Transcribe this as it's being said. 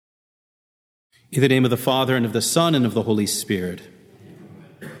In the name of the Father, and of the Son, and of the Holy Spirit.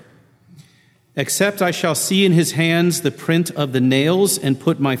 Except I shall see in his hands the print of the nails, and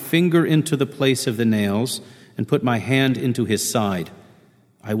put my finger into the place of the nails, and put my hand into his side,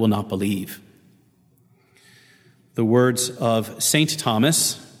 I will not believe. The words of St.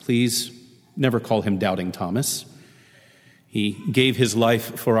 Thomas. Please never call him Doubting Thomas. He gave his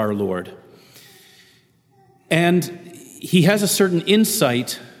life for our Lord. And he has a certain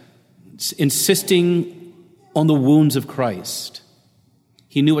insight insisting on the wounds of Christ.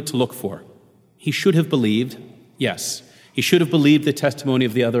 He knew what to look for. He should have believed, yes, he should have believed the testimony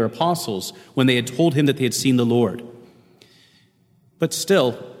of the other apostles when they had told him that they had seen the Lord. But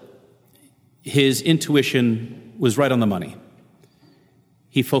still, his intuition was right on the money.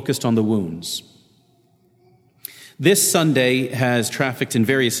 He focused on the wounds. This Sunday has trafficked in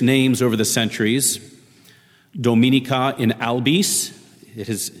various names over the centuries. Dominica in Albis, it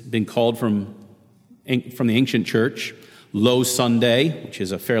has been called from the ancient church. Lo Sunday, which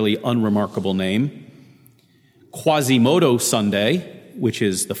is a fairly unremarkable name. Quasimodo Sunday, which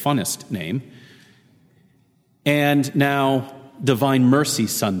is the funnest name. And now Divine Mercy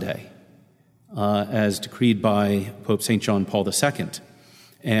Sunday, as decreed by Pope St. John Paul II,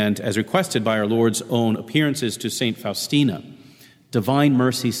 and as requested by our Lord's own appearances to St. Faustina. Divine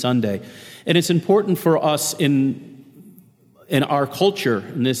Mercy Sunday. And it's important for us in our culture,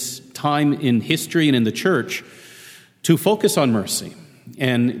 in this time in history and in the church, to focus on mercy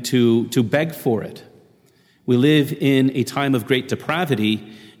and to beg for it. We live in a time of great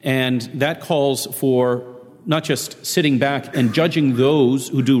depravity, and that calls for not just sitting back and judging those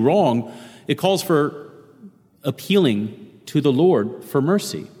who do wrong, it calls for appealing to the Lord for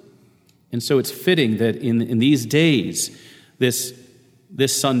mercy. And so it's fitting that in these days, this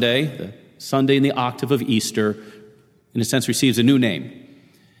Sunday, the Sunday in the octave of Easter, in a sense, receives a new name.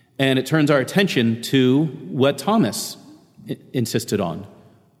 And it turns our attention to what Thomas insisted on,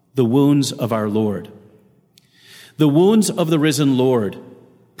 the wounds of our Lord. The wounds of the risen Lord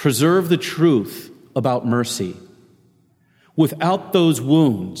preserve the truth about mercy. Without those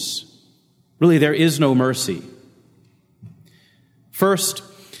wounds, really there is no mercy. First,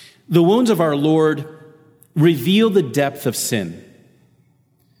 the wounds of our Lord reveal the depth of sin.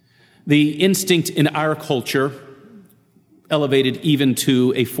 The instinct in our culture, elevated even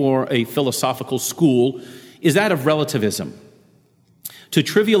to a philosophical school, is that of relativism. To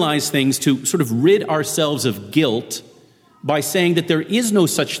trivialize things, to sort of rid ourselves of guilt by saying that there is no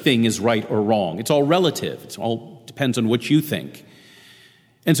such thing as right or wrong. It's all relative. It all depends on what you think.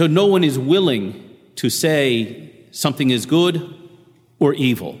 And so no one is willing to say something is good or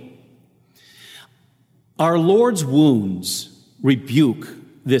evil. Our Lord's wounds rebuke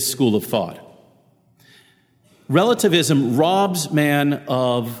this school of thought. Relativism robs man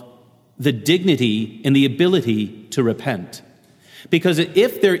of the dignity and the ability to repent. Because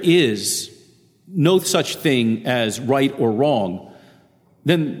if there is no such thing as right or wrong,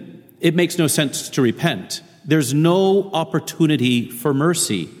 then it makes no sense to repent. There's no opportunity for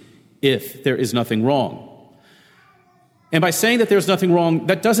mercy if there is nothing wrong. And by saying that there's nothing wrong,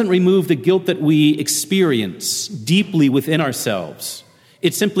 that doesn't remove the guilt that we experience deeply within ourselves.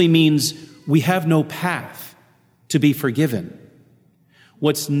 It simply means we have no path to be forgiven.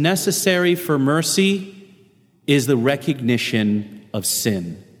 What's necessary for mercy is the recognition of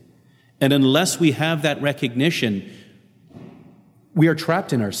sin. And unless we have that recognition, we are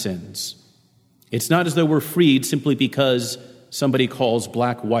trapped in our sins. It's not as though we're freed simply because somebody calls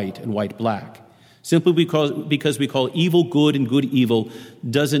black white and white black. Simply because we call evil good and good evil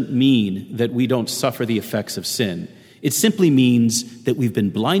doesn't mean that we don't suffer the effects of sin. It simply means that we've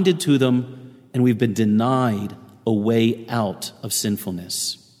been blinded to them and we've been denied a way out of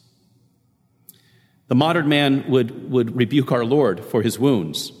sinfulness. The modern man would rebuke our Lord for his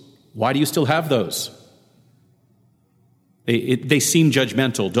wounds. Why do you still have those? They seem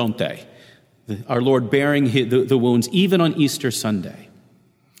judgmental, don't they? Our Lord bearing the wounds even on Easter Sunday.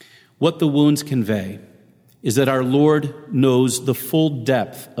 What the wounds convey is that our Lord knows the full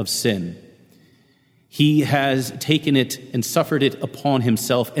depth of sin. He has taken it and suffered it upon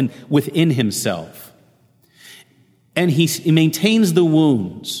himself and within himself. And he maintains the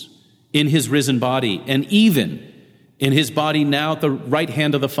wounds in his risen body, and even in his body now at the right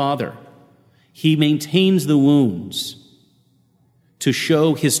hand of the Father. He maintains the wounds to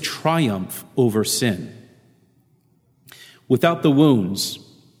show his triumph over sin. Without the wounds,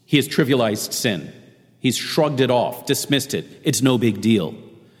 he has trivialized sin. He's shrugged it off, dismissed it. It's no big deal.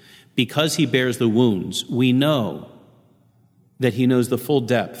 Because he bears the wounds, we know that he knows the full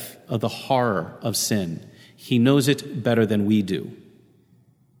depth of the horror of sin. He knows it better than we do.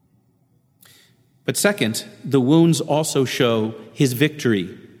 But second, the wounds also show his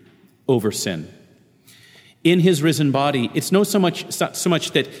victory over sin. In his risen body, it's not so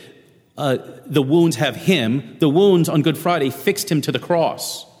much that the wounds have him. The wounds on Good Friday fixed him to the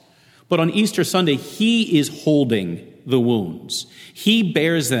cross. But on Easter Sunday, he is holding the wounds. He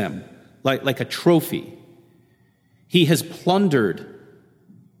bears them like a trophy. He has plundered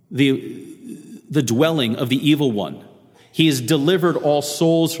the dwelling of the evil one. He has delivered all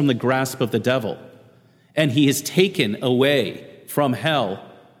souls from the grasp of the devil. And he has taken away from hell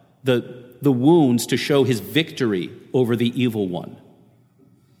the wounds to show his victory over the evil one.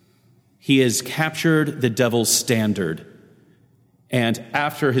 He has captured the devil's standard. And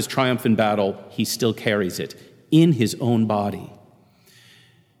after his triumph in battle, he still carries it in his own body.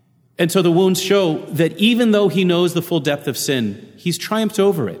 And so the wounds show that even though he knows the full depth of sin, he's triumphed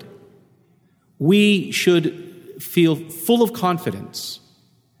over it. We should feel full of confidence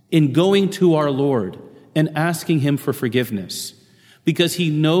in going to our Lord and asking him for forgiveness, because he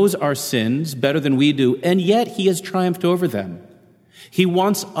knows our sins better than we do, and yet he has triumphed over them. He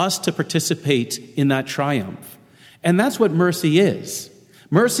wants us to participate in that triumph. And that's what mercy is.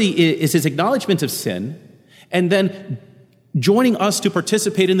 Mercy is his acknowledgement of sin, and then joining us to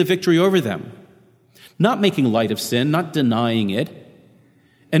participate in the victory over them. Not making light of sin, not denying it,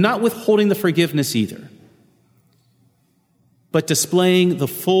 and not withholding the forgiveness either, but displaying the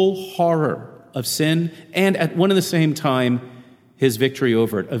full horror of sin and at one and the same time his victory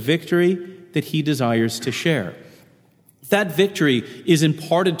over it, a victory that he desires to share. That victory is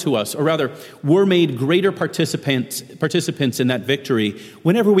imparted to us, or rather, we're made greater participants in that victory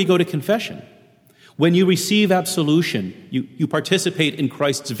whenever we go to confession. When you receive absolution, you participate in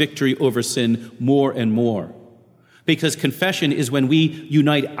Christ's victory over sin more and more. Because confession is when we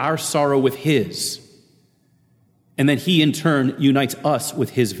unite our sorrow with his, and then he in turn unites us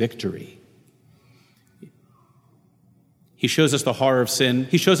with his victory. He shows us the horror of sin.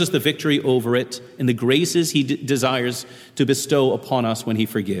 He shows us the victory over it and the graces he desires to bestow upon us when he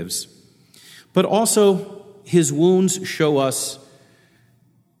forgives. But also, his wounds show us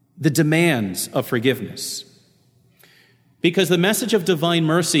the demands of forgiveness. Because the message of divine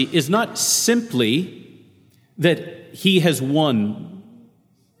mercy is not simply that he has won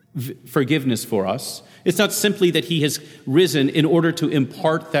forgiveness for us. It's not simply that he has risen in order to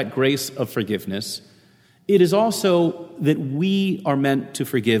impart that grace of forgiveness. It is also that we are meant to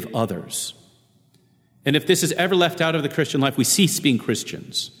forgive others. And if this is ever left out of the Christian life, we cease being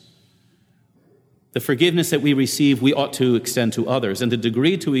Christians. The forgiveness that we receive, we ought to extend to others. And the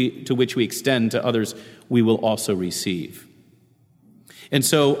degree to which we extend to others, we will also receive. And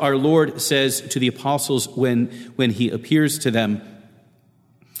so our Lord says to the apostles when he appears to them,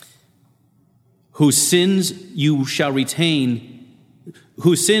 whose sins you shall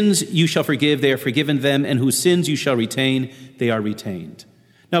forgive, they are forgiven them, and whose sins you shall retain, they are retained.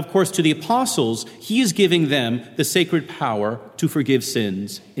 Now, of course, to the apostles, he is giving them the sacred power to forgive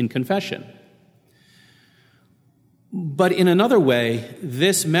sins in confession. But in another way,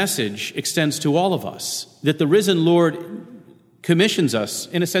 this message extends to all of us, that the risen Lord commissions us,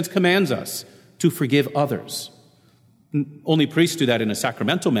 in a sense commands us, to forgive others. Only priests do that in a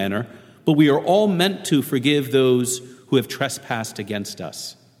sacramental manner, but we are all meant to forgive those who have trespassed against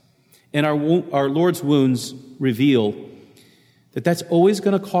us. And our Lord's wounds reveal that that's always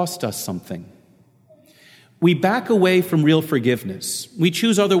going to cost us something. We back away from real forgiveness. We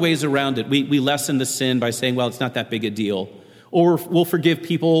choose other ways around it. We lessen the sin by saying, well, it's not that big a deal. Or we'll forgive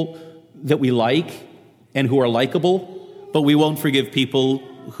people that we like and who are likable, but we won't forgive people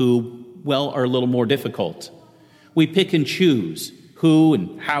who, well, are a little more difficult. We pick and choose who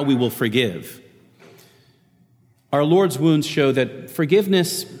and how we will forgive. Our Lord's wounds show that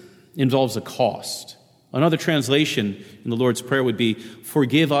forgiveness involves a cost. Another translation in the Lord's Prayer would be,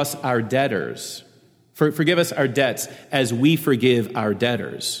 forgive us our debtors. Forgive us our debts as we forgive our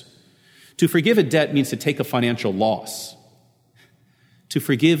debtors. To forgive a debt means to take a financial loss. To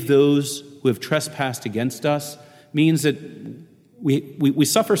forgive those who have trespassed against us means that we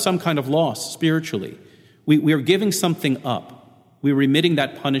suffer some kind of loss spiritually. We are giving something up. We're remitting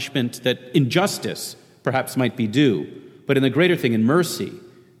that punishment that injustice perhaps might be due. But in the greater thing, in mercy,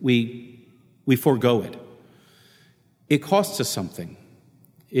 we forego it. It costs us something.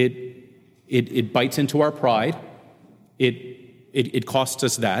 It bites into our pride. It costs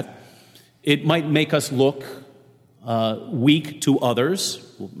us that. It might make us look weak to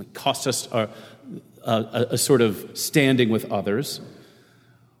others. It might cost us a sort of standing with others.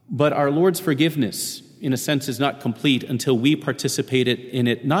 But our Lord's forgiveness, in a sense, is not complete until we participate in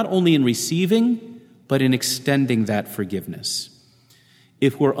it, not only in receiving, but in extending that forgiveness.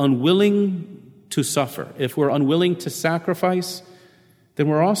 If we're unwilling to suffer. If we're unwilling to sacrifice, then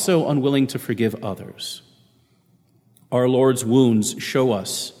we're also unwilling to forgive others. Our Lord's wounds show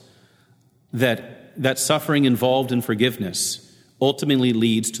us that suffering involved in forgiveness ultimately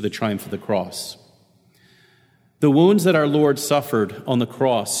leads to the triumph of the cross. The wounds that our Lord suffered on the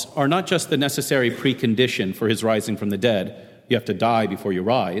cross are not just the necessary precondition for his rising from the dead. You have to die before you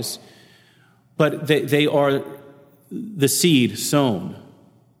rise. But they are the seed sown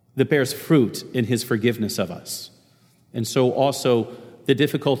that bears fruit in his forgiveness of us. And so also the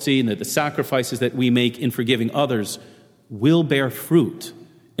difficulty and the sacrifices that we make in forgiving others will bear fruit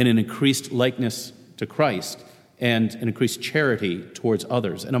in an increased likeness to Christ and an increased charity towards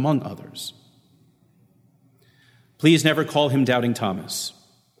others and among others. Please never call him Doubting Thomas.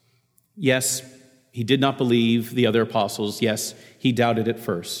 Yes, he did not believe the other apostles. Yes, he doubted at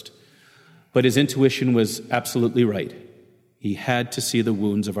first. But his intuition was absolutely right. He had to see the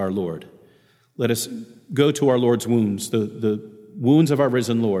wounds of our Lord. Let us go to our Lord's wounds, the wounds of our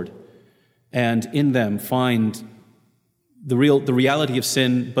risen Lord, and in them find the reality of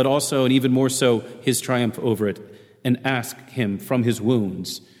sin, but also, and even more so, his triumph over it, and ask him from his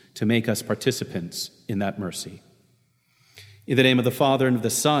wounds to make us participants in that mercy. In the name of the Father, and of the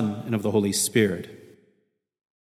Son, and of the Holy Spirit.